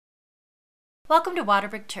Welcome to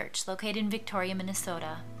Waterbrick Church, located in Victoria,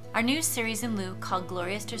 Minnesota. Our new series in Luke, called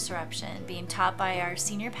Glorious Disruption, being taught by our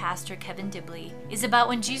senior pastor, Kevin Dibley, is about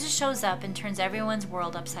when Jesus shows up and turns everyone's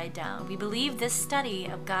world upside down. We believe this study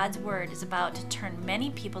of God's Word is about to turn many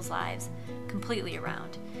people's lives completely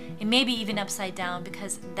around, and maybe even upside down,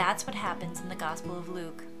 because that's what happens in the Gospel of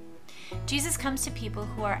Luke. Jesus comes to people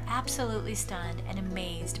who are absolutely stunned and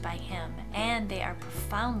amazed by Him, and they are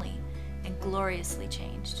profoundly and gloriously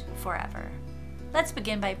changed forever. Let's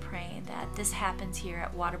begin by praying that this happens here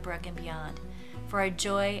at Waterbrook and beyond for our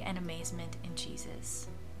joy and amazement in Jesus.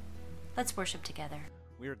 Let's worship together.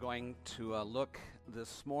 We are going to look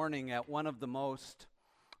this morning at one of the most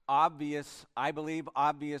obvious, I believe,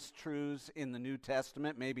 obvious truths in the New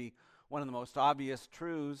Testament, maybe one of the most obvious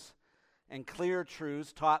truths and clear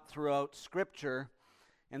truths taught throughout Scripture,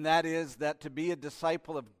 and that is that to be a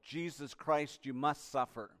disciple of Jesus Christ, you must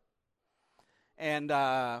suffer. And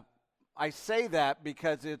I say that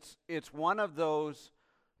because it's one of those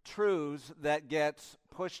truths that gets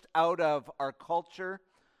pushed out of our culture.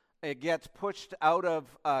 It gets pushed out of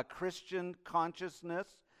Christian consciousness.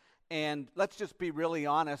 And let's just be really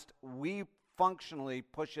honest, we functionally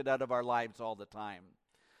push it out of our lives all the time.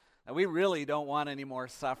 And we really don't want any more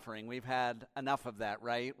suffering. We've had enough of that,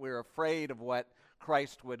 right? We're afraid of what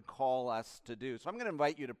Christ would call us to do. So I'm going to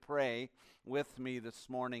invite you to pray with me this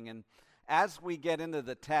morning. And as we get into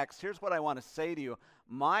the text, here's what I want to say to you.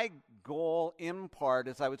 My goal in part,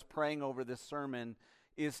 as I was praying over this sermon,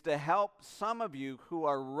 is to help some of you who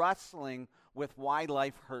are wrestling with why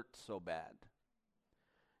life hurts so bad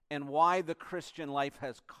and why the Christian life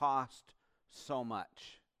has cost so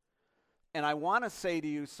much. And I want to say to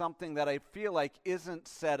you something that I feel like isn't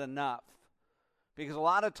said enough, because a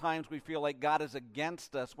lot of times we feel like God is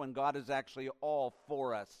against us when God is actually all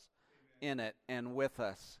for us in it and with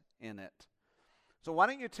us in it. So why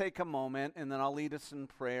don't you take a moment, and then I'll lead us in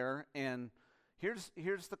prayer. And here's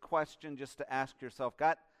the question just to ask yourself.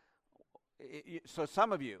 God, so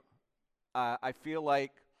some of you, I feel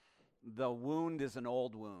like the wound is an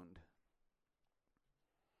old wound,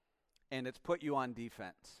 and it's put you on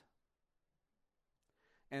defense.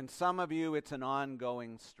 And some of you, it's an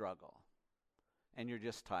ongoing struggle, and you're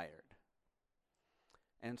just tired.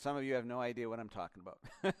 And some of you have no idea what I'm talking about.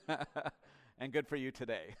 And good for you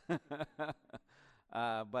today.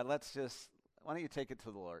 But why don't you take it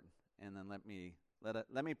to the Lord, and then let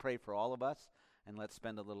me pray for all of us, and let's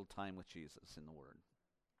spend a little time with Jesus in the Word.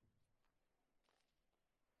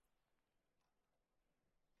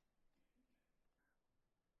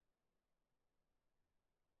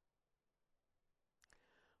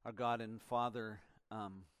 Our God and Father,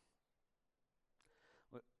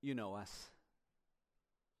 you know us,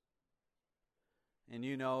 and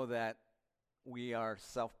you know that we are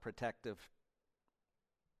self-protective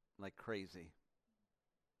like crazy.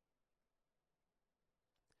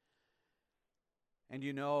 And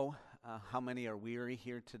you know how many are weary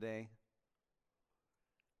here today?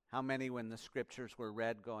 How many, when the scriptures were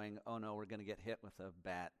read, going, oh no, we're going to get hit with a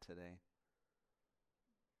bat today.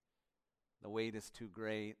 The weight is too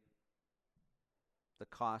great. The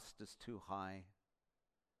cost is too high.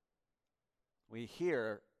 We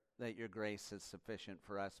hear that your grace is sufficient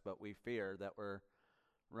for us, but we fear that we're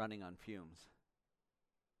running on fumes.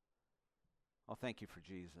 Oh, thank you for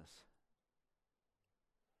Jesus.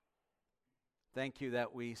 Thank you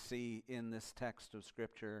that we see in this text of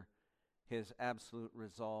Scripture His absolute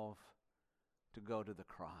resolve to go to the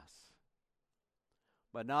cross.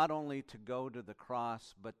 But not only to go to the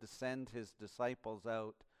cross, but to send His disciples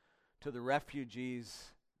out to the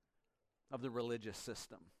refugees of the religious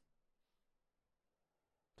system,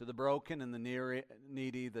 to the broken and the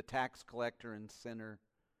needy, the tax collector and sinner,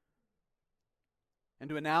 and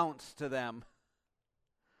to announce to them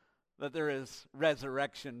that there is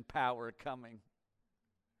resurrection power coming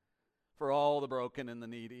for all the broken and the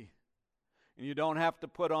needy. And you don't have to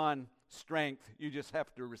put on strength, you just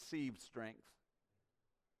have to receive strength.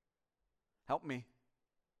 Help me.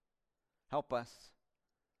 Help us.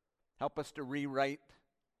 Help us to rewrite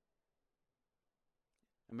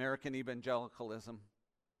American evangelicalism,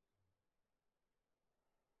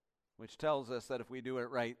 which tells us that if we do it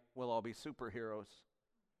right, we'll all be superheroes.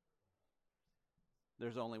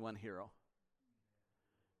 There's only one hero,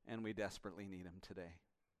 and we desperately need him today.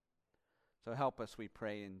 So help us, we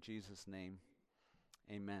pray, in Jesus' name.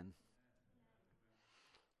 Amen.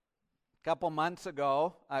 A couple months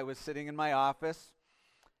ago, I was sitting in my office.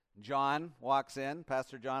 Pastor John walks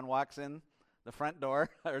in the front door,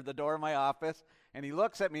 or the door of my office, and he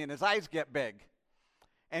looks at me, and his eyes get big.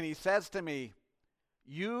 And he says to me,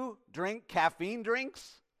 "You drink caffeine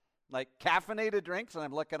drinks?" like caffeinated drinks, and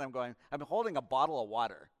I'm going, I'm holding a bottle of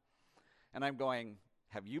water, and I'm going,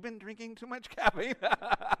 have you been drinking too much caffeine?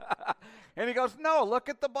 And he goes, no, look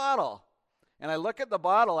at the bottle. And I look at the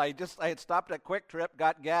bottle. I had stopped at Quick Trip,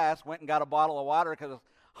 got gas, went and got a bottle of water because it was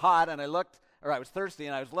hot, and I was thirsty,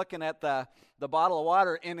 and I was looking at the bottle of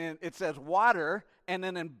water, and it says water, and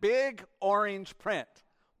then in big orange print,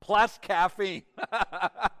 plus caffeine.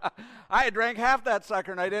 I had drank half that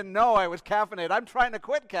sucker, and I didn't know I was caffeinated. I'm trying to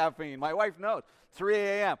quit caffeine. My wife knows. 3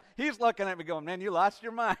 a.m. He's looking at me going, man, you lost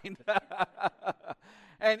your mind.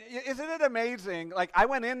 And isn't it amazing? Like, I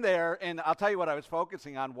went in there, and I'll tell you what I was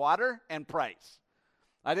focusing on, water and price.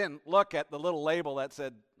 I didn't look at the little label that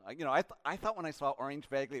said, I thought when I saw orange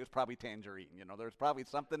vaguely, it was probably tangerine. There was probably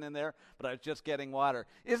something in there, but I was just getting water.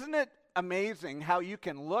 Isn't it amazing how you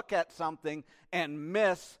can look at something and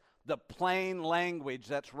miss the plain language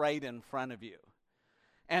that's right in front of you?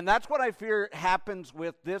 And that's what I fear happens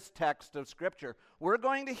with this text of Scripture. We're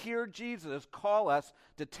going to hear Jesus call us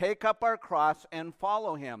to take up our cross and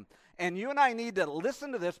follow him. And you and I need to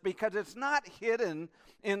listen to this because it's not hidden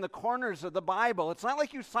in the corners of the Bible. It's not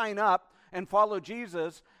like you sign up and follow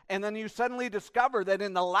Jesus, and then you suddenly discover that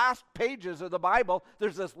in the last pages of the Bible,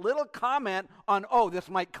 there's this little comment on, this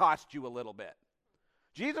might cost you a little bit.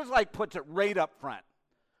 Jesus puts it right up front.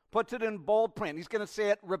 Puts it in bold print. He's going to say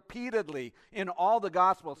it repeatedly in all the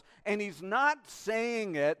Gospels. And he's not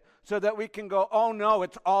saying it so that we can go, oh no,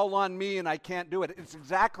 it's all on me and I can't do it. It's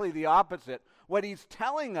exactly the opposite. What he's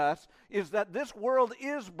telling us is that this world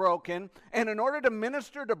is broken, and in order to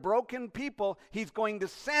minister to broken people, he's going to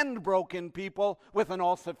send broken people with an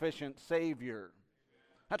all-sufficient Savior.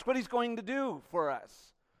 That's what he's going to do for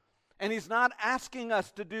us. And he's not asking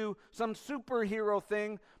us to do some superhero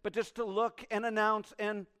thing, but just to look and announce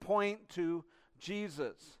and point to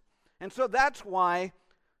Jesus. And so that's why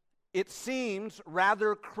it seems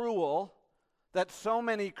rather cruel that so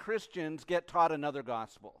many Christians get taught another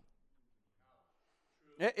gospel.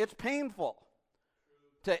 It's painful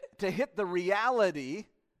to hit the reality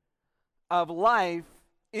of life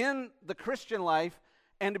in the Christian life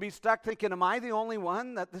and to be stuck thinking, am I the only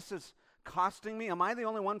one that this is costing me? Am I the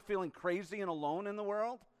only one feeling crazy and alone in the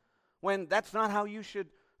world? When that's not how you should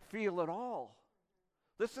feel at all.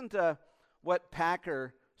 Listen to what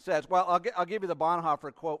Packer says. Well, I'll give you the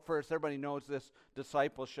Bonhoeffer quote first. Everybody knows this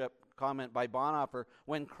discipleship comment by Bonhoeffer.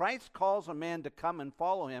 When Christ calls a man to come and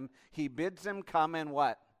follow him, he bids him come and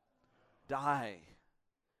what? Die.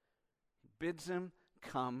 He bids him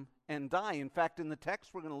come and die. In fact, in the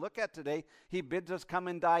text we're going to look at today, he bids us come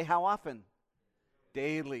and die how often?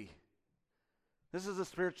 Daily. This is a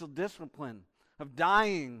spiritual discipline of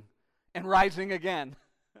dying and rising again.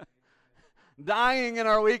 Dying in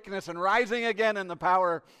our weakness and rising again in the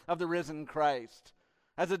power of the risen Christ.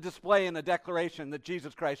 As a display and a declaration that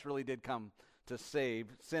Jesus Christ really did come to save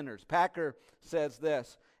sinners. Packer says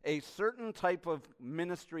this, a certain type of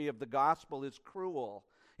ministry of the gospel is cruel.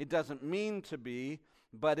 It doesn't mean to be,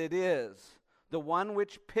 but it is. The one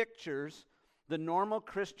which pictures the normal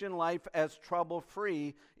Christian life as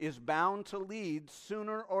trouble-free is bound to lead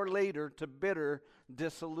sooner or later to bitter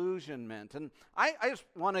disillusionment. And I just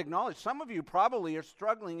want to acknowledge some of you probably are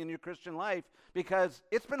struggling in your Christian life because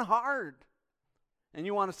it's been hard. And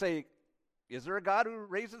you want to say, is there a God who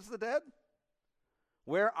raises the dead?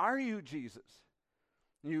 Where are you, Jesus?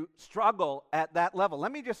 You struggle at that level.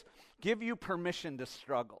 Let me just give you permission to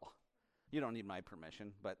struggle. You don't need my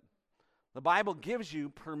permission, but the Bible gives you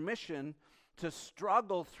permission to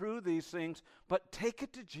struggle through these things, but take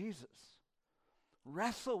it to Jesus.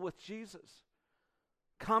 Wrestle with Jesus.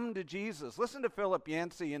 Come to Jesus. Listen to Philip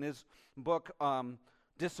Yancey in his book,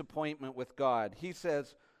 Disappointment with God. He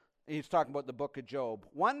says, he's talking about the book of Job.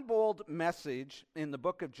 One bold message in the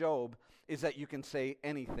book of Job is that you can say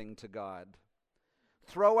anything to God.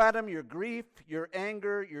 Throw at him your grief, your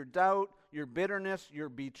anger, your doubt, your bitterness, your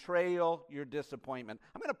betrayal, your disappointment.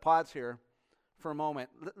 I'm going to pause here for a moment.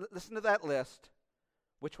 Listen to that list.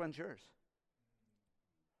 Which one's yours?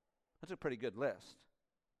 That's a pretty good list.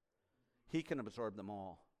 He can absorb them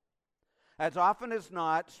all. As often as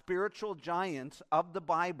not, spiritual giants of the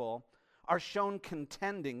Bible are shown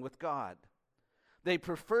contending with God. They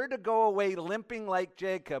prefer to go away limping like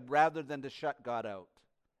Jacob rather than to shut God out.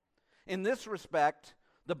 In this respect,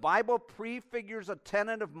 the Bible prefigures a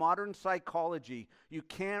tenet of modern psychology. You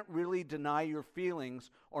can't really deny your feelings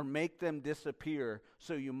or make them disappear,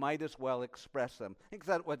 so you might as well express them. I think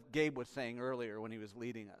that's what Gabe was saying earlier when he was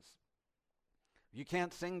leading us. If you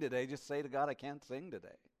can't sing today, just say to God, I can't sing today.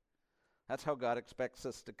 That's how God expects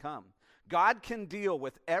us to come. God can deal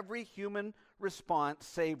with every human response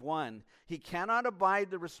save one. He cannot abide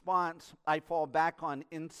the response I fall back on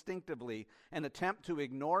instinctively and attempt to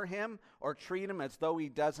ignore him or treat him as though he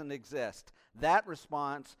doesn't exist. That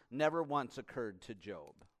response never once occurred to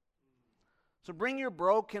Job. So bring your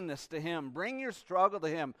brokenness to him. Bring your struggle to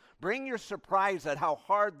him. Bring your surprise at how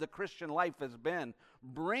hard the Christian life has been.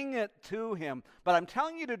 Bring it to him. But I'm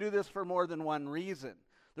telling you to do this for more than one reason.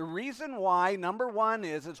 The reason why, number one,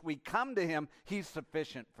 is as we come to him, he's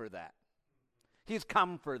sufficient for that. He's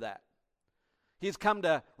come for that. He's come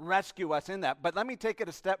to rescue us in that. But let me take it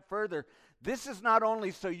a step further. This is not only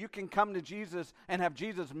so you can come to Jesus and have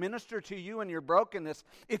Jesus minister to you in your brokenness.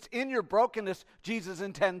 It's in your brokenness Jesus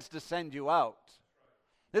intends to send you out.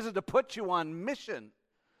 This is to put you on mission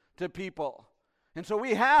to people. And so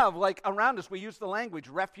we have, like around us, we use the language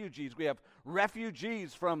refugees. We have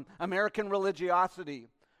refugees from American religiosity,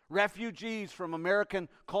 refugees from American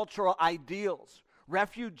cultural ideals,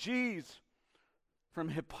 refugees from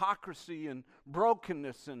hypocrisy and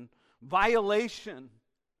brokenness and violation,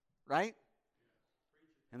 right?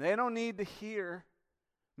 And they don't need to hear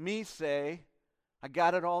me say, I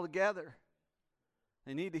got it all together.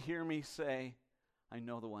 They need to hear me say, I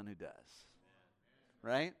know the one who does.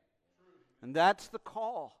 Right? And that's the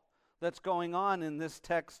call that's going on in this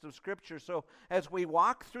text of Scripture. So as we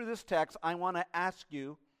walk through this text, I want to ask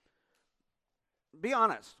you, be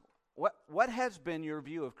honest, what has been your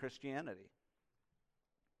view of Christianity?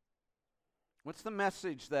 What's the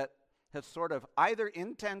message that has sort of either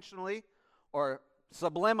intentionally or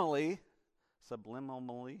subliminally,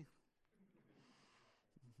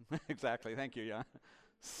 exactly, thank you, Jan,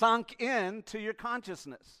 sunk into your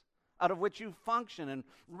consciousness, out of which you function and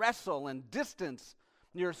wrestle and distance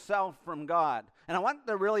yourself from God? And I want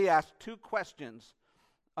to really ask two questions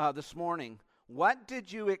this morning. What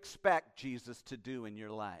did you expect Jesus to do in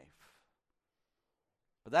your life?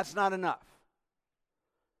 But that's not enough.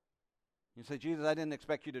 You say, Jesus, I didn't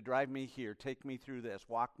expect you to drive me here, take me through this,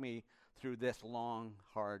 walk me through this long,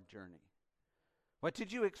 hard journey. What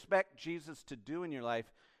did you expect Jesus to do in your life?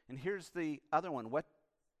 And here's the other one. What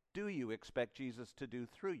do you expect Jesus to do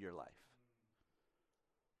through your life?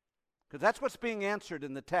 Because that's what's being answered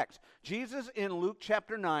in the text. Jesus in Luke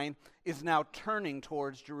chapter 9 is now turning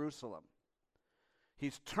towards Jerusalem.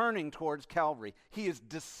 He's turning towards Calvary. He is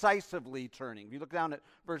decisively turning. If you look down at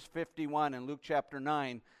verse 51 in Luke chapter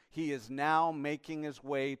 9, he is now making his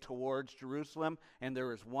way towards Jerusalem, and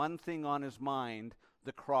there is one thing on his mind,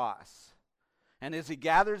 the cross. And as he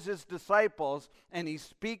gathers his disciples and he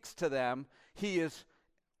speaks to them, he is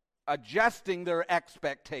adjusting their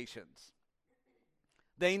expectations.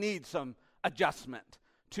 They need some adjustment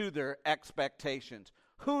to their expectations.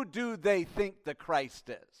 Who do they think the Christ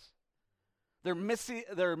is?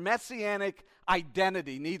 Their messianic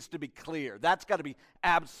identity needs to be clear. That's got to be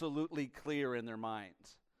absolutely clear in their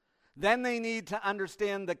minds. Then they need to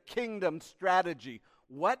understand the kingdom strategy.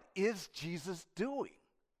 What is Jesus doing?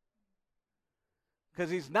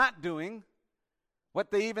 Because he's not doing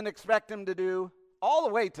what they even expect him to do all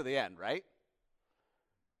the way to the end, right?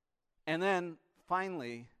 And then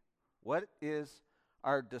finally, what is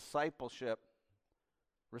our discipleship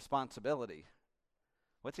responsibility?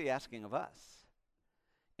 What's he asking of us?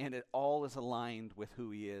 And it all is aligned with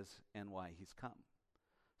who he is and why he's come.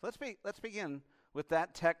 So let's begin with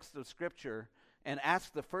that text of Scripture and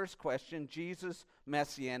ask the first question, Jesus'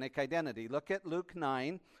 messianic identity. Look at Luke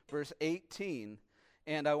 9, verse 18.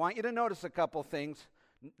 And I want you to notice a couple things.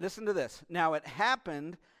 Listen to this. Now it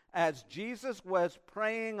happened as Jesus was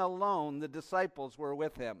praying alone, the disciples were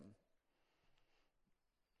with him.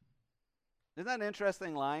 Isn't that an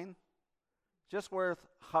interesting line? Just worth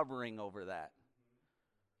hovering over that.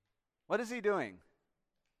 What is he doing?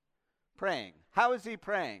 Praying. How is he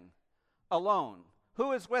praying? Alone.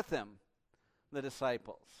 Who is with him? The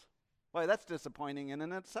disciples. Boy, that's disappointing in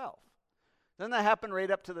and itself. Doesn't that happen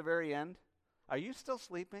right up to the very end? Are you still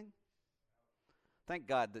sleeping? Thank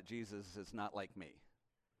God that Jesus is not like me.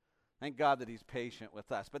 Thank God that he's patient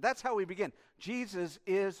with us. But that's how we begin. Jesus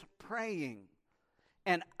is praying.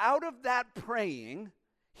 And out of that praying,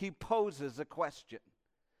 he poses a question.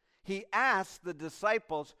 He asks the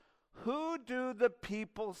disciples, who do the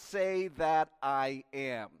people say that I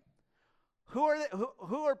am? Who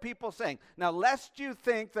are people saying? Now, lest you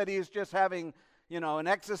think that he's just having, an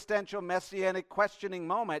existential messianic questioning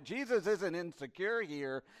moment, Jesus isn't insecure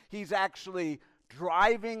here. He's actually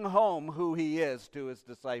driving home who he is to his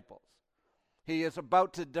disciples. He is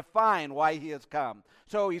about to define why he has come.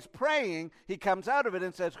 So he's praying. He comes out of it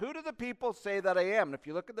and says, who do the people say that I am? And if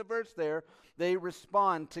you look at the verse there, they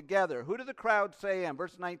respond together. Who do the crowd say I am?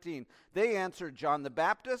 Verse 19. They answer, John the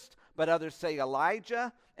Baptist, but others say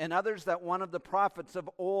Elijah, and others that one of the prophets of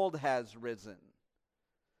old has risen.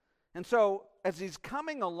 And so as he's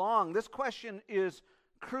coming along, this question is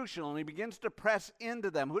crucial, and he begins to press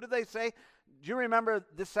into them. Who do they say? Do you remember,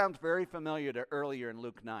 this sounds very familiar to earlier in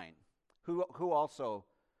Luke 9. Who also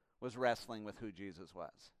was wrestling with who Jesus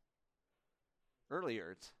was?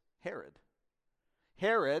 Earlier, it's Herod.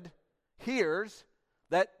 Herod hears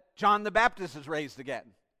that John the Baptist is raised again.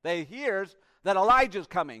 They hears that Elijah's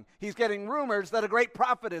coming. He's getting rumors that a great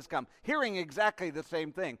prophet has come. Hearing exactly the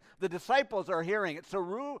same thing. The disciples are hearing it.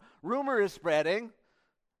 So rumor is spreading.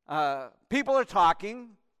 People are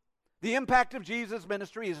talking. The impact of Jesus'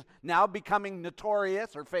 ministry is now becoming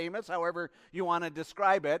notorious or famous, however you want to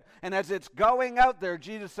describe it. And as it's going out there,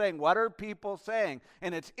 Jesus is saying, what are people saying?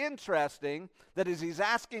 And it's interesting that as he's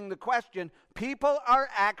asking the question, people are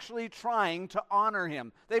actually trying to honor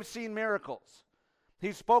him. They've seen miracles.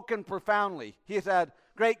 He's spoken profoundly. He's had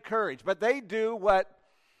great courage. But they do what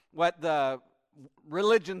the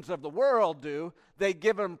religions of the world do. They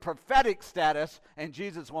give him prophetic status, and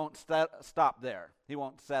Jesus won't stop there. He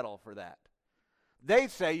won't settle for that. They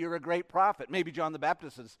say you're a great prophet. Maybe John the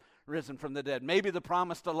Baptist has risen from the dead. Maybe the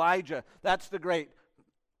promised Elijah, that's the great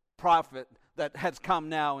prophet that has come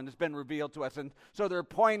now and has been revealed to us. And so they're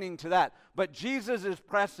pointing to that. But Jesus is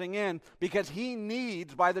pressing in because he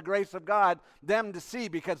needs, by the grace of God, them to see,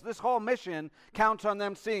 because this whole mission counts on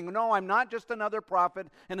them seeing, no, I'm not just another prophet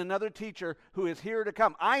and another teacher who is here to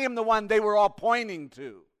come. I am the one they were all pointing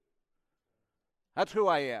to. That's who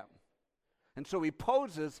I am. And so he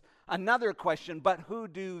poses another question, but who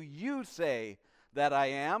do you say that I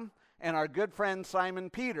am? And our good friend Simon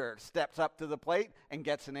Peter steps up to the plate and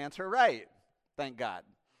gets an answer right. Thank God.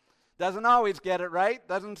 Doesn't always get it right,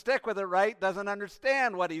 doesn't stick with it right, doesn't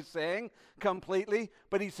understand what he's saying completely,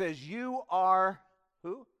 but he says, you are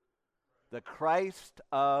who? The Christ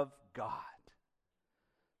of God.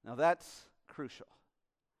 Now that's crucial,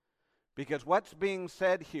 because what's being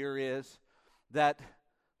said here is that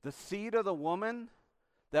the seed of the woman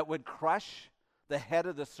that would crush the head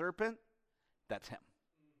of the serpent, that's him.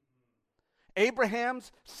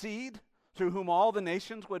 Abraham's seed, through whom all the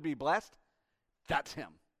nations would be blessed, that's him.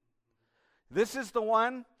 This is the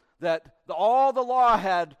one that all the law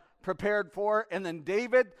had prepared for, and then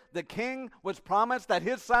David, the king, was promised that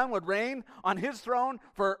his son would reign on his throne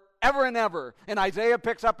forever and ever. And Isaiah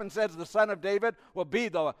picks up and says the son of David will be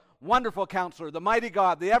the wonderful counselor, the mighty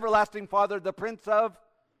God, the everlasting Father, the Prince of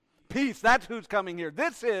Peace. That's who's coming here.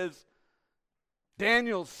 This is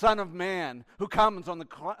Daniel's Son of Man, who comes on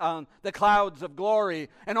the clouds of glory,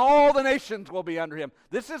 and all the nations will be under him.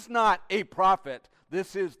 This is not a prophet.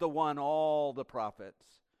 This is the one all the prophets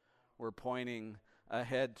were pointing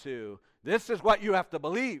ahead to. This is what you have to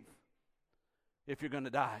believe if you're going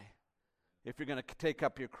to die, if you're going to take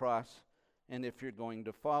up your cross, and if you're going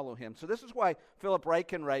to follow him. So this is why Philip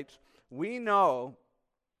Ryken writes, we know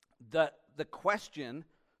that the question,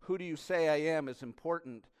 who do you say I am, is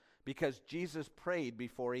important, because Jesus prayed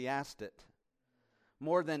before he asked it.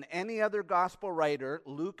 More than any other gospel writer,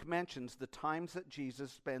 Luke mentions the times that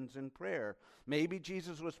Jesus spends in prayer. Maybe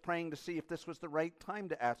Jesus was praying to see if this was the right time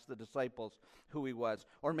to ask the disciples who he was.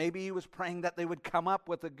 Or maybe he was praying that they would come up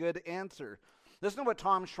with a good answer. Listen to what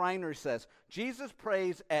Tom Schreiner says. Jesus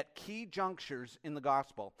prays at key junctures in the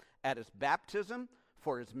gospel. At his baptism,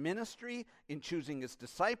 for his ministry, in choosing his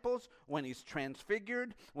disciples, when he's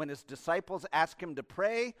transfigured, when his disciples ask him to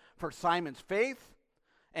pray, for Simon's faith,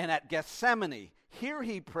 and at Gethsemane. Here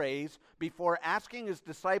he prays before asking his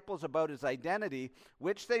disciples about his identity,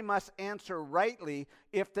 which they must answer rightly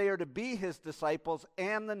if they are to be his disciples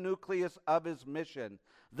and the nucleus of his mission.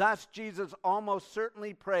 Thus, Jesus almost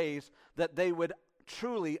certainly prays that they would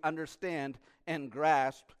truly understand and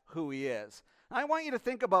grasp who he is. I want you to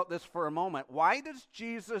think about this for a moment. Why does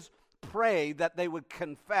Jesus pray that they would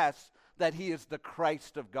confess that he is the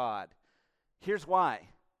Christ of God? Here's why.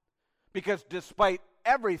 Because despite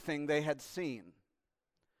everything they had seen.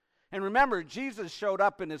 And remember, Jesus showed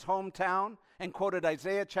up in his hometown and quoted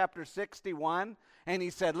Isaiah chapter 61, and he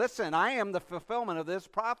said, listen, I am the fulfillment of this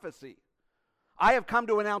prophecy. I have come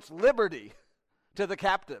to announce liberty to the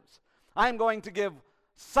captives. I am going to give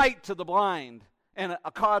sight to the blind, and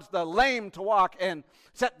cause the lame to walk, and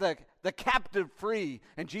set the captive free.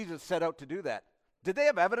 And Jesus set out to do that. Did they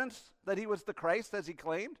have evidence that he was the Christ as he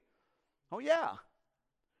claimed? Oh yeah,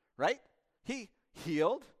 right? He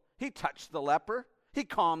healed. He touched the leper. He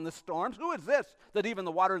calmed the storms. Who is this that even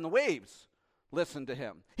the water and the waves Listen to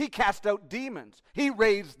him. He cast out demons. He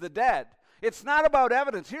raised the dead. It's not about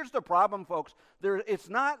evidence. Here's the problem, folks. It's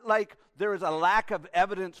not like there is a lack of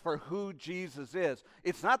evidence for who Jesus is.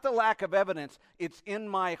 It's not the lack of evidence. It's in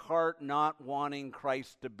my heart not wanting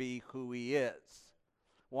Christ to be who he is,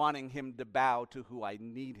 wanting him to bow to who I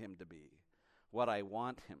need him to be, what I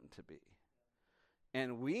want him to be.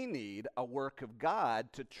 And we need a work of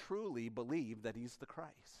God to truly believe that he's the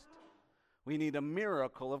Christ. We need a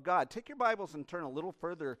miracle of God. Take your Bibles and turn a little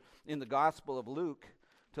further in the Gospel of Luke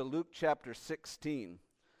to Luke chapter 16.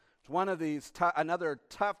 It's one of these, another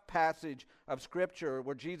tough passage of Scripture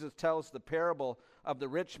where Jesus tells the parable of the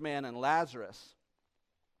rich man and Lazarus.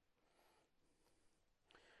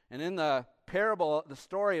 And in the parable, the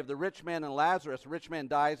story of the rich man and Lazarus, the rich man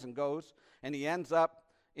dies and goes, and he ends up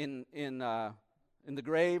in the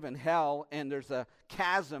grave and hell, and there's a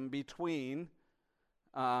chasm between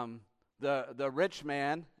the rich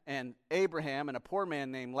man and Abraham and a poor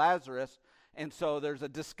man named Lazarus. And so there's a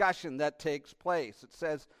discussion that takes place. It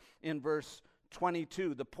says in verse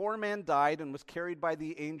 22, the poor man died and was carried by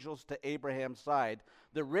the angels to Abraham's side.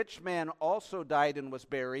 The rich man also died and was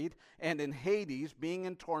buried, and in Hades, being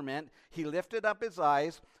in torment, he lifted up his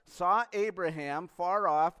eyes, saw Abraham far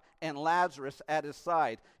off, and Lazarus at his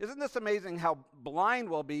side. Isn't this amazing how blind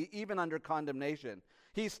we'll be even under condemnation?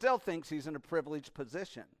 He still thinks he's in a privileged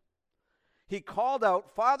position. He called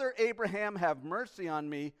out, Father Abraham, have mercy on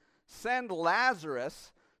me. Send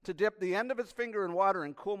Lazarus to dip the end of his finger in water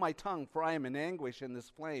and cool my tongue, for I am in anguish in this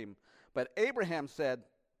flame. But Abraham said,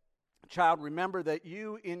 Child, remember that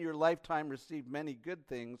you in your lifetime received many good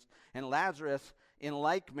things, and Lazarus in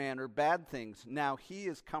like manner bad things. Now he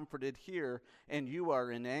is comforted here, and you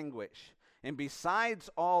are in anguish. And besides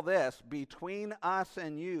all this, between us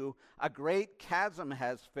and you, a great chasm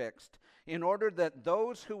has fixed, in order that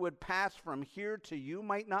those who would pass from here to you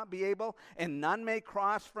might not be able, and none may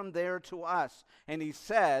cross from there to us. And he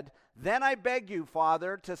said, Then I beg you,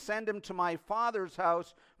 Father, to send him to my father's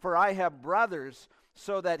house, for I have brothers,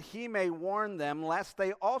 so that he may warn them, lest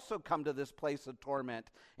they also come to this place of torment.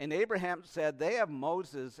 And Abraham said, They have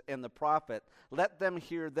Moses and the prophet. Let them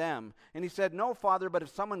hear them. And he said, No, Father, but if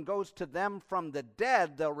someone goes to them from the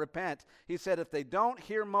dead, they'll repent. He said, If they don't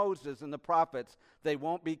hear Moses and the prophets, they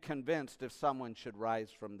won't be convinced if someone should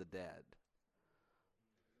rise from the dead.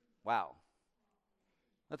 Wow.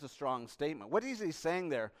 That's a strong statement. What is he saying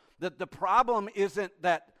there? That the problem isn't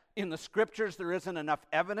that in the Scriptures there isn't enough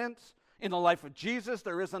evidence. In the life of Jesus,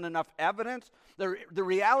 there isn't enough evidence. The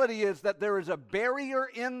reality is that there is a barrier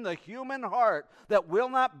in the human heart that will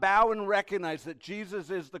not bow and recognize that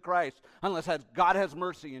Jesus is the Christ unless God has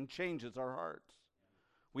mercy and changes our hearts.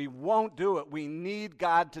 We won't do it. We need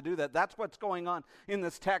God to do that. That's what's going on in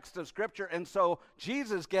this text of Scripture. And so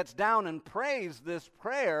Jesus gets down and prays this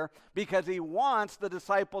prayer because he wants the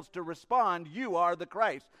disciples to respond, You are the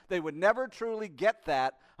Christ. They would never truly get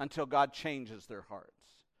that until God changes their hearts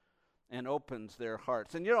and opens their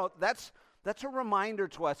hearts. And that's a reminder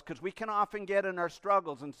to us, because we can often get in our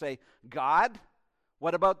struggles and say, God,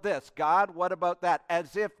 what about this? God, what about that?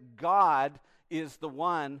 As if God is the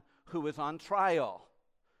one who is on trial.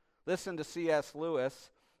 Listen to C.S.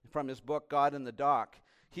 Lewis from his book, God in the Dock.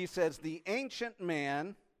 He says, the ancient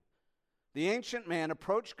man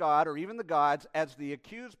approached God, or even the gods, as the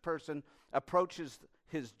accused person approaches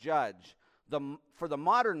his judge. For the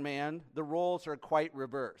modern man, the roles are quite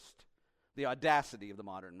reversed. The audacity of the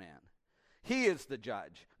modern man. He is the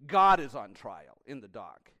judge. God is on trial in the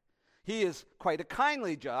dock. He is quite a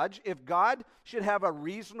kindly judge. If God should have a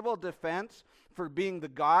reasonable defense for being the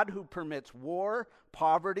God who permits war,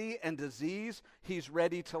 poverty, and disease, he's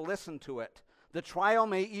ready to listen to it. The trial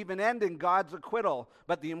may even end in God's acquittal,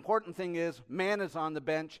 but the important thing is man is on the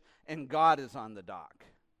bench and God is on the dock.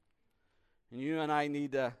 And you and I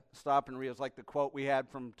need to stop and realize, like the quote we had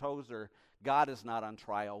from Tozer, God is not on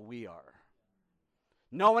trial, we are.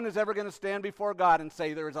 No one is ever going to stand before God and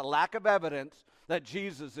say there is a lack of evidence that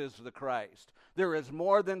Jesus is the Christ. There is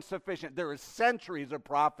more than sufficient. There is centuries of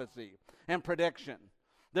prophecy and prediction.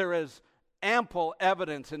 There is ample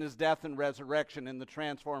evidence in his death and resurrection in the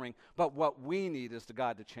transforming. But what we need is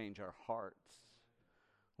God to change our hearts.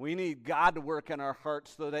 We need God to work in our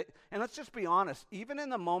hearts so that, and let's just be honest, even in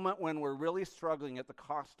the moment when we're really struggling at the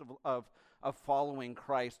cost of following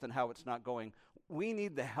Christ and how it's not going, we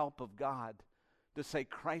need the help of God to say,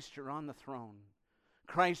 Christ, you're on the throne.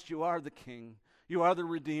 Christ, you are the King. You are the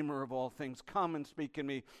Redeemer of all things. Come and speak in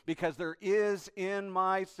me, because there is in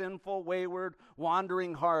my sinful, wayward,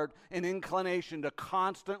 wandering heart an inclination to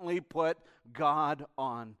constantly put God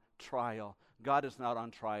on trial. God is not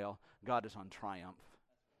on trial. God is on triumph.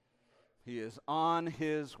 He is on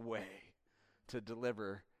his way to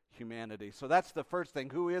deliver humanity. So that's the first thing.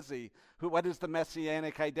 Who is he? What is the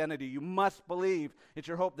messianic identity? You must believe. It's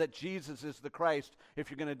your hope that Jesus is the Christ if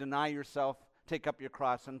you're going to deny yourself, take up your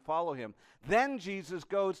cross, and follow him. Then Jesus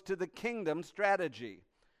goes to the kingdom strategy.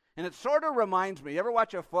 And it sort of reminds me, you ever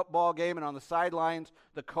watch a football game and on the sidelines,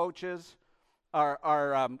 the coaches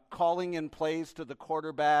are calling in plays to the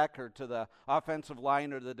quarterback or to the offensive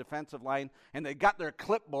line or the defensive line, and they got their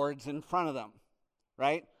clipboards in front of them,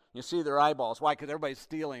 right? You see their eyeballs. Why? Because everybody's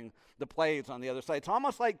stealing the plays on the other side. It's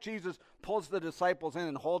almost like Jesus pulls the disciples in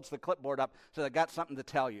and holds the clipboard up so they got something to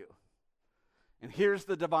tell you. And here's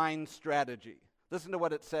the divine strategy. Listen to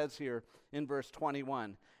what it says here in verse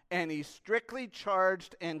 21. And he strictly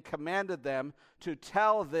charged and commanded them to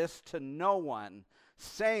tell this to no one,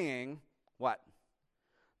 saying, what?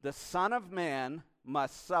 The Son of Man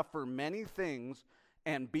must suffer many things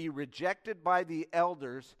and be rejected by the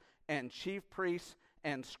elders and chief priests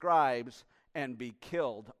and scribes and be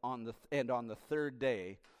killed on the third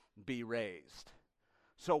day be raised.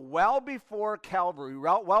 So well before Calvary,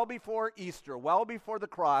 well before Easter, well before the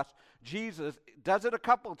cross, Jesus does it a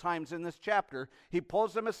couple times in this chapter. He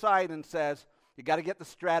pulls them aside and says, you got to get the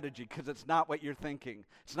strategy because it's not what you're thinking.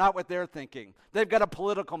 It's not what they're thinking. They've got a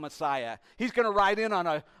political Messiah. He's going to ride in on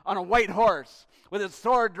a white horse with his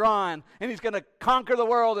sword drawn, and he's going to conquer the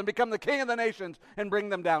world and become the king of the nations and bring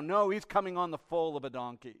them down. No, he's coming on the foal of a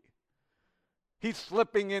donkey. He's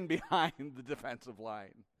slipping in behind the defensive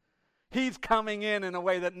line. He's coming in a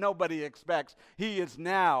way that nobody expects. He is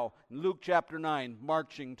now, in Luke chapter 9,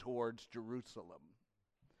 marching towards Jerusalem.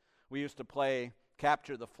 We used to play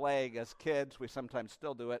capture the flag as kids. We sometimes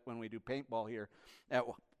still do it when we do paintball here at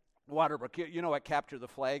Waterbrook. You know what capture the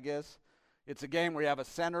flag is? It's a game where you have a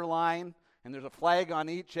center line, and there's a flag on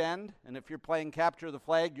each end. And if you're playing capture the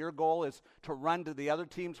flag, your goal is to run to the other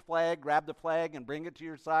team's flag, grab the flag, and bring it to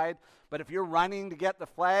your side. But if you're running to get the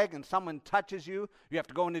flag and someone touches you, you have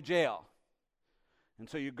to go into jail. And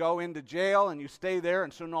so you go into jail and you stay there,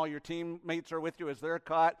 and soon all your teammates are with you as they're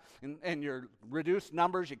caught, and you're reduced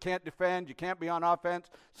numbers. You can't defend. You can't be on offense.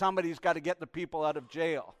 Somebody's got to get the people out of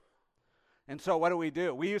jail. And so what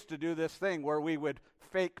do? We used to do this thing where we would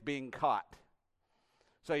fake being caught.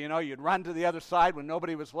 So, you'd run to the other side when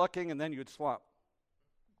nobody was looking, and then you'd slump.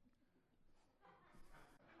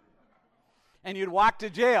 And you'd walk to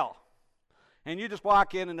jail. And you just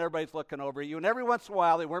walk in, and everybody's looking over you. And every once in a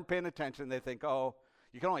while, they weren't paying attention. They think, oh,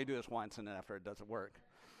 you can only do this once, and then after it doesn't work.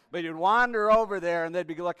 But you'd wander over there, and they'd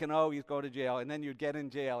be looking, oh, he's going to jail. And then you'd get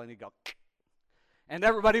in jail, and you'd go, and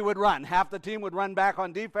everybody would run. Half the team would run back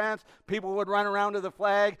on defense. People would run around to the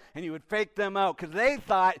flag, and you would fake them out because they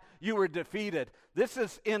thought you were defeated. This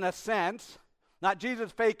is, in a sense, not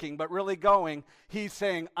Jesus faking, but really going. He's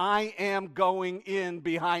saying, I am going in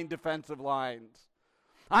behind defensive lines.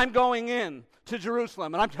 I'm going in to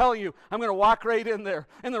Jerusalem, and I'm telling you, I'm going to walk right in there.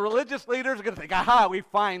 And the religious leaders are going to think, aha, we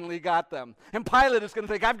finally got them. And Pilate is going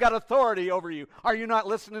to think, I've got authority over you. Are you not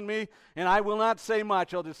listening to me? And I will not say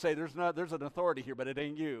much. I'll just say, there's an authority here, but it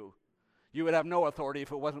ain't you. You would have no authority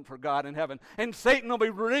if it wasn't for God in heaven. And Satan will be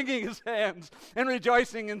wringing his hands and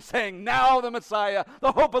rejoicing and saying, now the Messiah,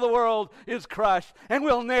 the hope of the world, is crushed. And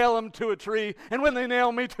we'll nail him to a tree. And when they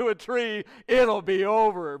nail me to a tree, it'll be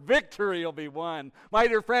over. Victory will be won. My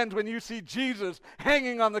dear friends, when you see Jesus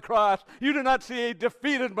hanging on the cross, you do not see a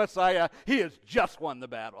defeated Messiah. He has just won the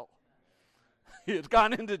battle. He has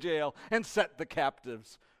gone into jail and set the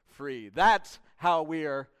captives free. That's how we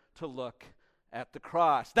are to look at the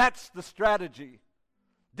cross. That's the strategy.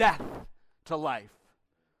 Death to life.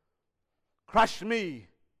 Crush me,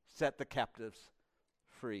 set the captives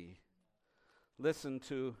free. Listen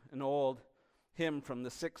to an old hymn from the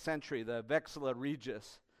 6th century, the Vexilla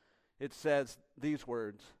Regis. It says these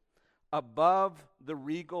words, above the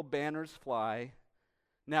regal banners fly,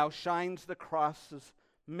 now shines the cross's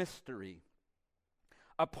mystery.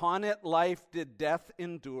 Upon it life did death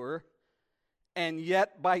endure, and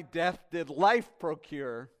yet by death did life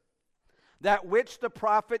procure. That which the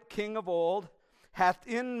prophet king of old hath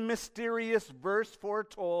in mysterious verse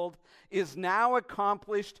foretold is now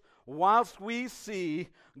accomplished whilst we see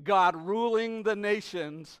God ruling the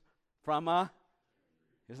nations from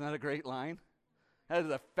isn't that a great line? That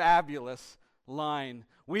is a fabulous line.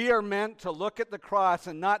 We are meant to look at the cross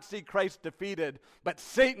and not see Christ defeated, but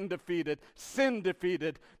Satan defeated, sin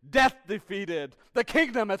defeated, death defeated. The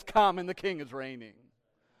kingdom has come and the king is reigning.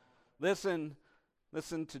 Listen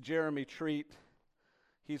to Jeremy Treat.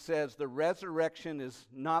 He says, the resurrection is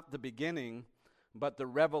not the beginning, but the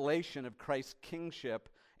revelation of Christ's kingship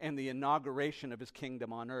and the inauguration of his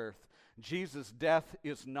kingdom on earth. Jesus' death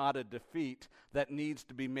is not a defeat that needs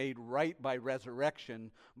to be made right by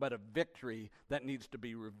resurrection, but a victory that needs to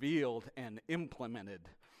be revealed and implemented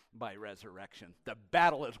by resurrection. The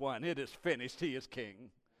battle is won. It is finished. He is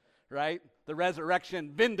king. Right? The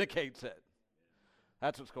resurrection vindicates it.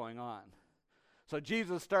 That's what's going on. So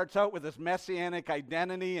Jesus starts out with his messianic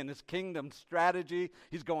identity and his kingdom strategy.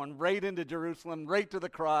 He's going right into Jerusalem, right to the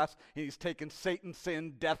cross, and he's taking Satan,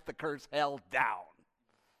 sin, death, the curse, hell down.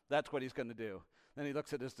 That's what he's going to do. Then he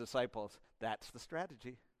looks at his disciples. That's the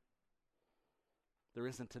strategy. There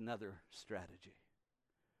isn't another strategy.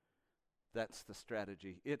 That's the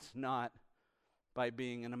strategy. It's not by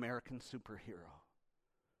being an American superhero.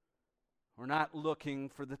 We're not looking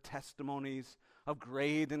for the testimonies of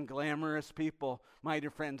great and glamorous people. My dear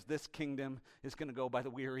friends, this kingdom is going to go by the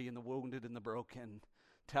weary and the wounded and the broken,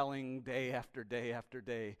 telling day after day after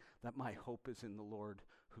day that my hope is in the Lord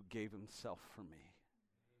who gave himself for me.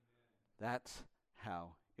 That's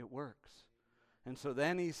how it works. And so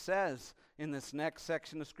then he says in this next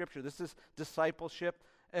section of Scripture, this is discipleship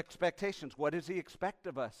expectations. What does he expect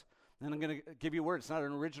of us? And I'm going to give you a word. It's not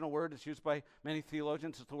an original word. It's used by many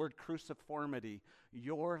theologians. It's the word cruciformity.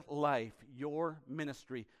 Your life, your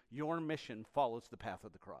ministry, your mission follows the path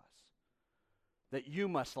of the cross. That you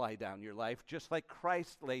must lay down your life just like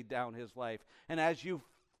Christ laid down his life. And as you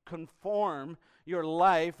conform your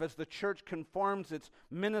life, as the church conforms its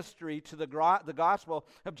ministry to the gospel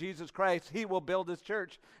of Jesus Christ, he will build his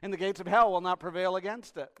church, and the gates of hell will not prevail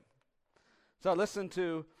against it. So listen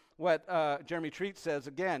to what Jeremy Treat says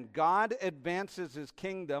again. God advances his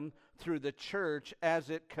kingdom through the church as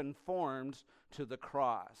it conforms to the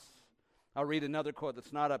cross. I'll read another quote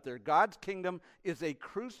that's not up there. God's kingdom is a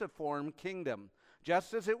cruciform kingdom.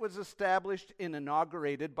 Just as it was established and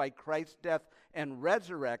inaugurated by Christ's death and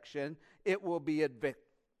resurrection, it will be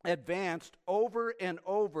advanced over and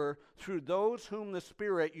over through those whom the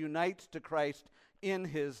Spirit unites to Christ in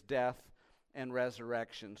his death and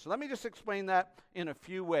resurrection. So let me just explain that in a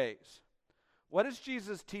few ways. What is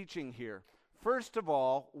Jesus teaching here? First of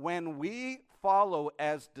all, when we follow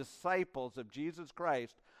as disciples of Jesus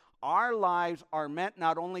Christ, our lives are meant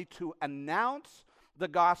not only to announce the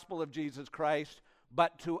gospel of Jesus Christ,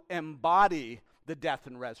 but to embody the death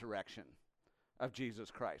and resurrection of Jesus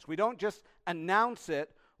Christ. We don't just announce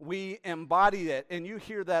it, we embody it. And you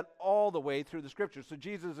hear that all the way through the Scripture. So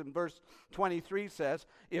Jesus in verse 23 says,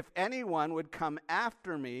 if anyone would come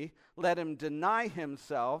after me, let him deny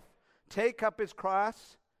himself, take up his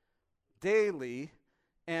cross daily,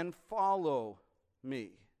 and follow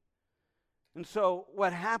me. And so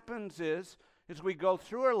what happens is we go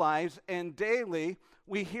through our lives, and daily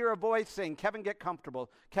we hear a voice saying, Kevin, get comfortable.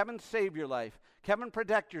 Kevin, save your life. Kevin,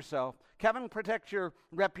 protect yourself. Kevin, protect your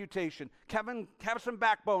reputation. Kevin, have some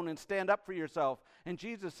backbone and stand up for yourself. And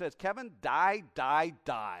Jesus says, Kevin, die, die,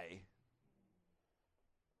 die.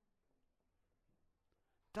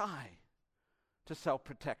 Die to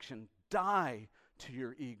self-protection. Die to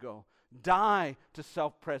your ego. Die to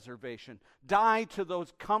self-preservation. Die to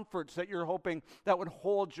those comforts that you're hoping that would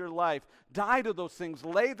hold your life. Die to those things.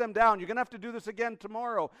 Lay them down. You're going to have to do this again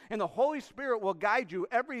tomorrow. And the Holy Spirit will guide you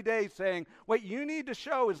every day saying, what you need to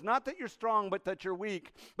show is not that you're strong, but that you're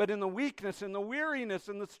weak. But in the weakness, in the weariness,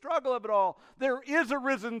 in the struggle of it all, there is a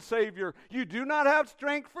risen Savior. You do not have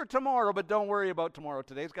strength for tomorrow, but don't worry about tomorrow.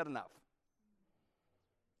 Today's got enough.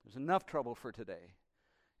 There's enough trouble for today.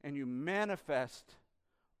 And you manifest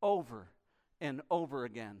over and over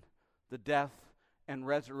again the death and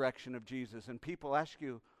resurrection of Jesus. And people ask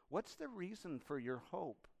you, what's the reason for your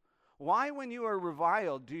hope? Why, when you are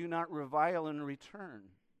reviled, do you not revile in return?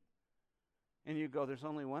 And you go, there's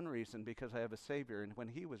only one reason, because I have a Savior. And when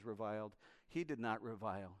he was reviled, he did not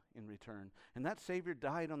revile in return. And that Savior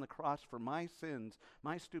died on the cross for my sins,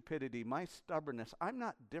 my stupidity, my stubbornness. I'm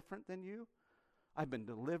not different than you. I've been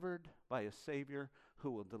delivered by a Savior who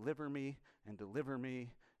will deliver me and deliver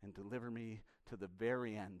me and deliver me to the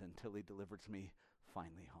very end until he delivers me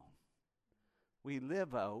finally home. We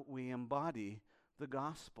live out, we embody the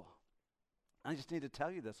gospel. I just need to tell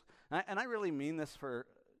you this. And I really mean this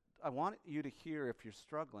I want you to hear, if you're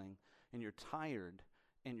struggling and you're tired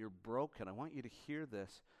and you're broken, I want you to hear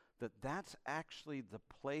this, that that's actually the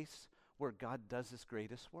place where God does his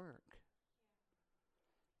greatest work.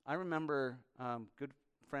 I remember a good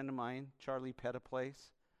friend of mine, Charlie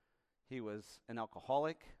Pettiplace. He was an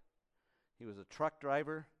alcoholic. He was a truck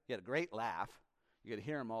driver. He had a great laugh. You could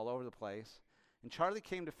hear him all over the place. And Charlie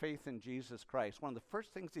came to faith in Jesus Christ. One of the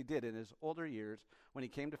first things he did in his older years when he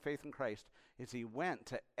came to faith in Christ is he went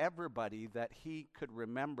to everybody that he could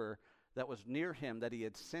remember that was near him that he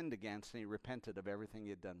had sinned against, and he repented of everything he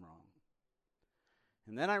had done wrong.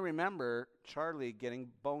 And then I remember Charlie getting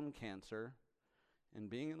bone cancer and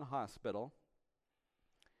being in the hospital,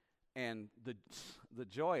 and the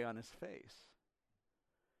joy on his face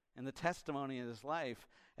and the testimony in his life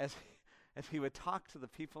as he would talk to the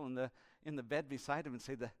people in the bed beside him and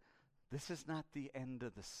say, this is not the end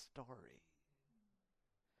of the story.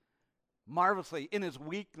 Marvelously, in his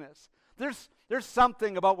weakness. There's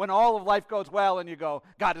something about when all of life goes well and you go,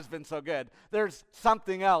 God has been so good. There's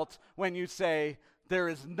something else when you say, there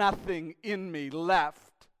is nothing in me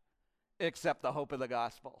left except the hope of the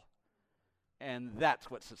gospel. And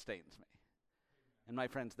that's what sustains me. And my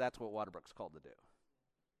friends, that's what Waterbrook's called to do.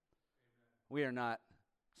 We are not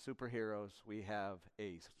superheroes. We have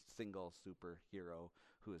a single superhero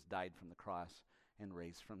who has died from the cross and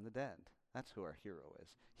raised from the dead. That's who our hero is.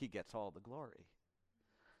 He gets all the glory.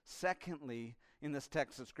 Secondly, in this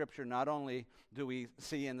text of Scripture, not only do we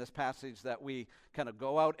see in this passage that we kind of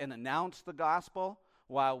go out and announce the gospel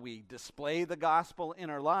while we display the gospel in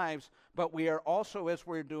our lives, but we are also, as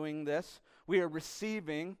we're doing this, we are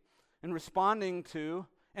receiving and responding to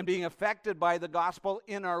and being affected by the gospel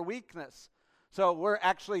in our weakness. So we're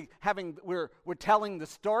actually we're telling the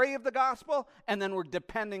story of the gospel, and then we're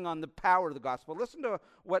depending on the power of the gospel. Listen to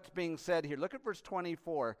what's being said here. Look at verse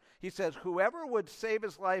 24. He says, whoever would save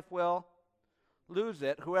his life will lose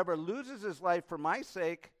it. Whoever loses his life for my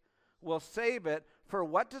sake will save it. For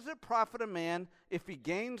what does it profit a man if he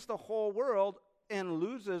gains the whole world and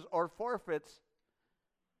loses or forfeits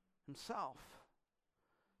himself?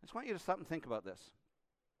 I just want you to stop and think about this.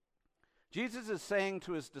 Jesus is saying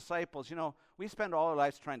to his disciples, we spend all our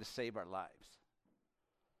lives trying to save our lives.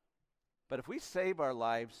 But if we save our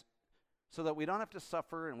lives so that we don't have to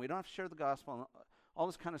suffer and we don't have to share the gospel and all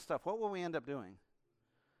this kind of stuff, what will we end up doing?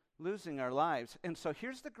 Losing our lives. And so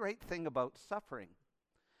here's the great thing about suffering.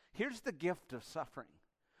 Here's the gift of suffering.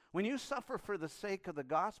 When you suffer for the sake of the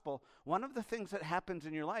gospel, one of the things that happens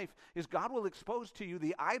in your life is God will expose to you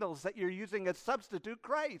the idols that you're using as substitute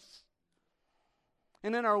Christ.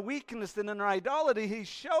 And in our weakness and in our idolatry, he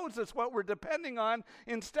shows us what we're depending on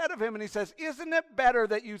instead of him. And he says, isn't it better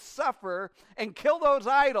that you suffer and kill those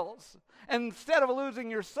idols instead of losing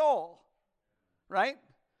your soul? Right?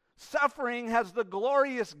 Suffering has the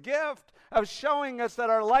glorious gift of showing us that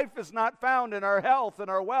our life is not found in our health and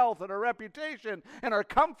our wealth and our reputation and our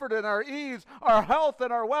comfort and our ease. Our health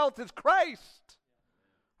and our wealth is Christ.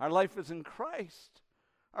 Our life is in Christ.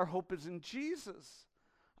 Our hope is in Jesus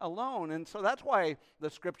alone. And so that's why the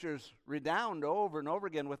scriptures redound over and over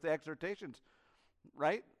again with the exhortations,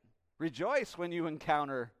 right? Rejoice when you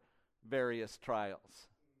encounter various trials,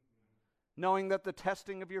 knowing that the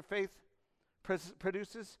testing of your faith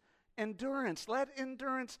produces endurance. Let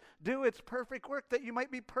endurance do its perfect work, that you might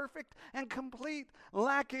be perfect and complete,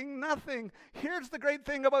 lacking nothing. Here's the great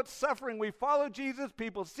thing about suffering. We follow Jesus,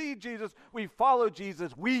 people see Jesus. We follow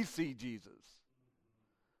Jesus, we see Jesus.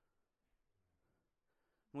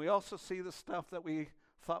 We also see the stuff that we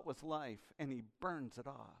thought was life, and he burns it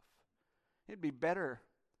off. It'd be better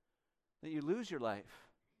that you lose your life,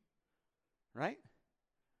 right?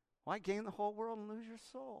 Why gain the whole world and lose your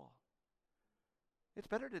soul? It's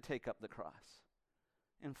better to take up the cross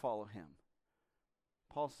and follow him.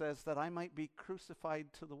 Paul says that I might be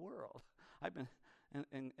crucified to the world. I've been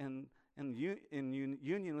in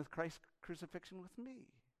union with Christ's crucifixion with me.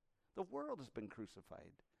 The world has been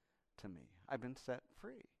crucified to me. I've been set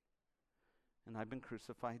free. And I've been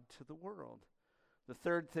crucified to the world. The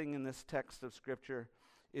third thing in this text of Scripture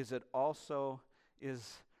is it also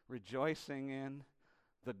is rejoicing in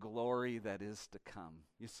the glory that is to come.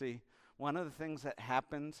 You see, one of the things that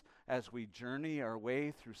happens as we journey our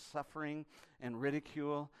way through suffering and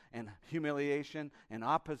ridicule and humiliation and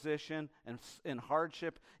opposition and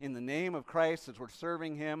hardship in the name of Christ as we're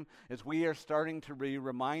serving him, is we are starting to be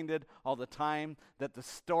reminded all the time that the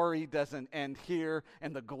story doesn't end here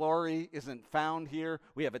and the glory isn't found here.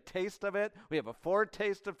 We have a taste of it. We have a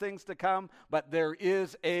foretaste of things to come, but there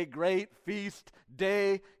is a great feast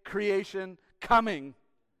day creation coming,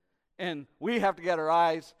 and we have to get our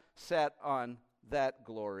eyes set on that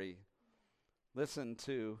glory. Listen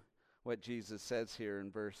to what Jesus says here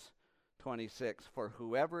in verse 26. For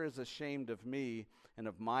whoever is ashamed of me and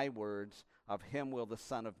of my words, of him will the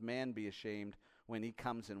Son of Man be ashamed when he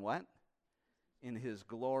comes in what? In his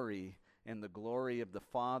glory, and the glory of the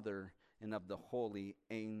Father and of the holy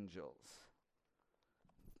angels.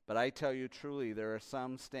 But I tell you truly, there are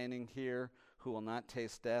some standing here who will not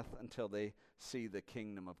taste death until they see the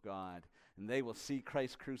kingdom of God. And they will see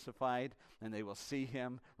Christ crucified, and they will see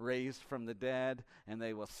him raised from the dead, and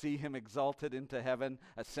they will see him exalted into heaven,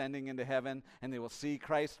 ascending into heaven, and they will see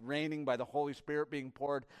Christ reigning by the Holy Spirit being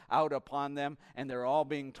poured out upon them, and they're all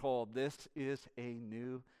being told, this is a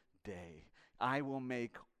new day. I will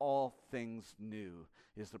make all things new,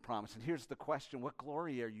 is the promise. And here's the question, what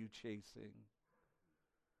glory are you chasing?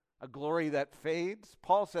 A glory that fades?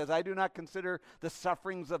 Paul says, I do not consider the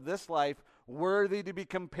sufferings of this life worthy to be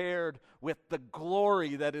compared with the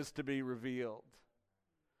glory that is to be revealed.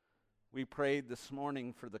 We prayed this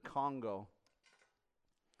morning for the Congo,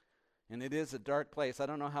 and it is a dark place. I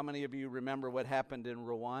don't know how many of you remember what happened in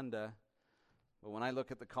Rwanda, but when I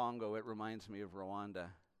look at the Congo, it reminds me of Rwanda.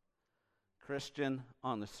 Christian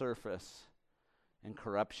on the surface and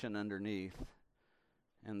corruption underneath,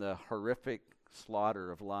 and the horrific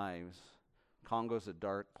slaughter of lives. Congo's a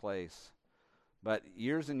dark place. But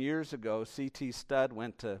years and years ago, C.T. Studd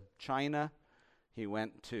went to China, he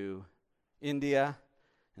went to India,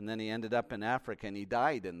 and then he ended up in Africa, and he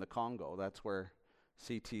died in the Congo. That's where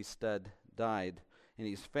C.T. Studd died. And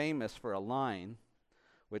he's famous for a line,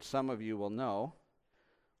 which some of you will know,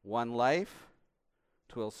 one life,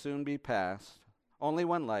 'twill soon be past. Only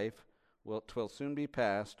one life, 'twill soon be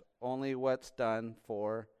past. Only what's done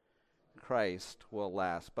for Christ will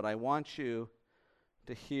last. But I want you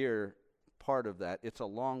to hear part of that. It's a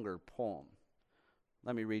longer poem.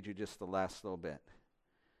 Let me read you just the last little bit.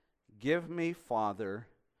 Give me, Father,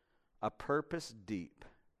 a purpose deep,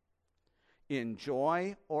 in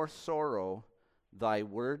joy or sorrow, thy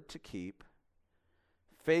word to keep,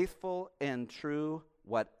 faithful and true,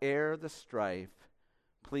 whate'er the strife,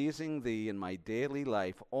 pleasing thee in my daily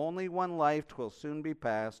life. Only one life, 'twill soon be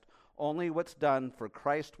past. Only what's done for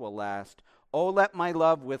Christ will last. Oh, let my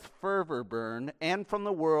love with fervor burn, and from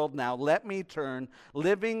the world now let me turn,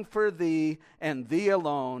 living for thee and thee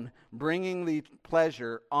alone, bringing thee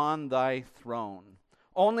pleasure on thy throne.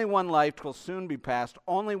 Only one life, 'twill soon be past.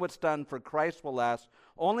 Only what's done for Christ will last.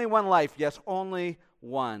 Only one life, yes, only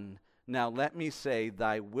one. Now let me say,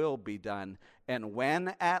 thy will be done. And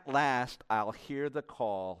when at last I'll hear the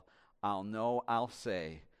call, I'll know, I'll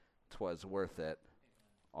say, 'twas worth it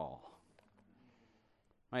all.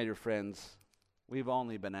 My dear friends, we've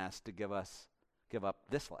only been asked to give up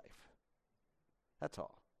this life. That's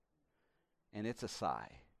all. And it's a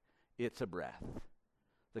sigh. It's a breath.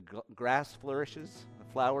 The grass flourishes, the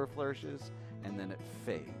flower flourishes, and then it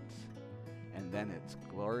fades. And then it's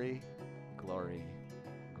glory, glory,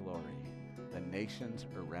 glory. The nations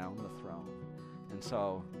around the throne. And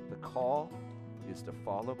so the call is to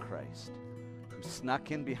follow Christ, who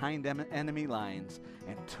snuck in behind enemy lines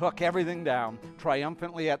and took everything down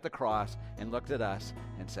triumphantly at the cross and looked at us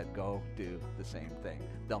and said, go do the same thing.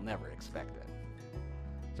 They'll never expect it.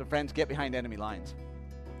 So friends, get behind enemy lines.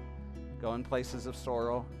 Go in places of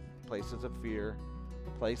sorrow, places of fear,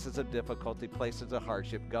 places of difficulty, places of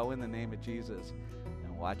hardship. Go in the name of Jesus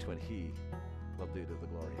and watch what he will do to the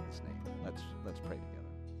glory of his name. Let's pray together.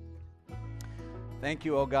 Thank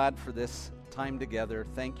you, O God, for this time together.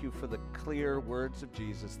 Thank you for the clear words of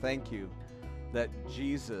Jesus. Thank you that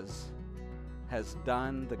Jesus has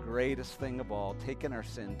done the greatest thing of all, taken our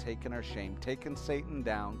sin, taken our shame, taken Satan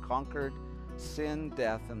down, conquered sin,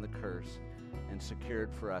 death, and the curse, and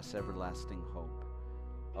secured for us everlasting hope.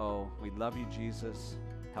 Oh, we love you, Jesus.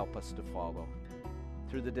 Help us to follow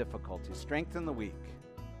through the difficulties. Strengthen the weak.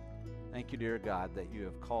 Thank you, dear God, that you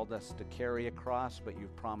have called us to carry a cross, but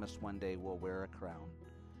you've promised one day we'll wear a crown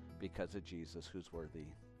because of Jesus, who's worthy.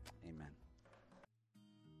 Amen.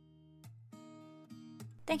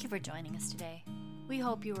 Thank you for joining us today. We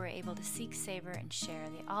hope you were able to seek, savor, and share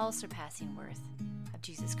the all-surpassing worth of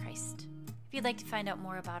Jesus Christ. If you'd like to find out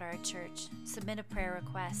more about our church, submit a prayer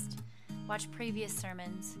request, watch previous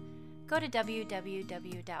sermons, go to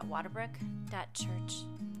www.waterbrook.church.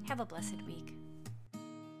 Have a blessed week.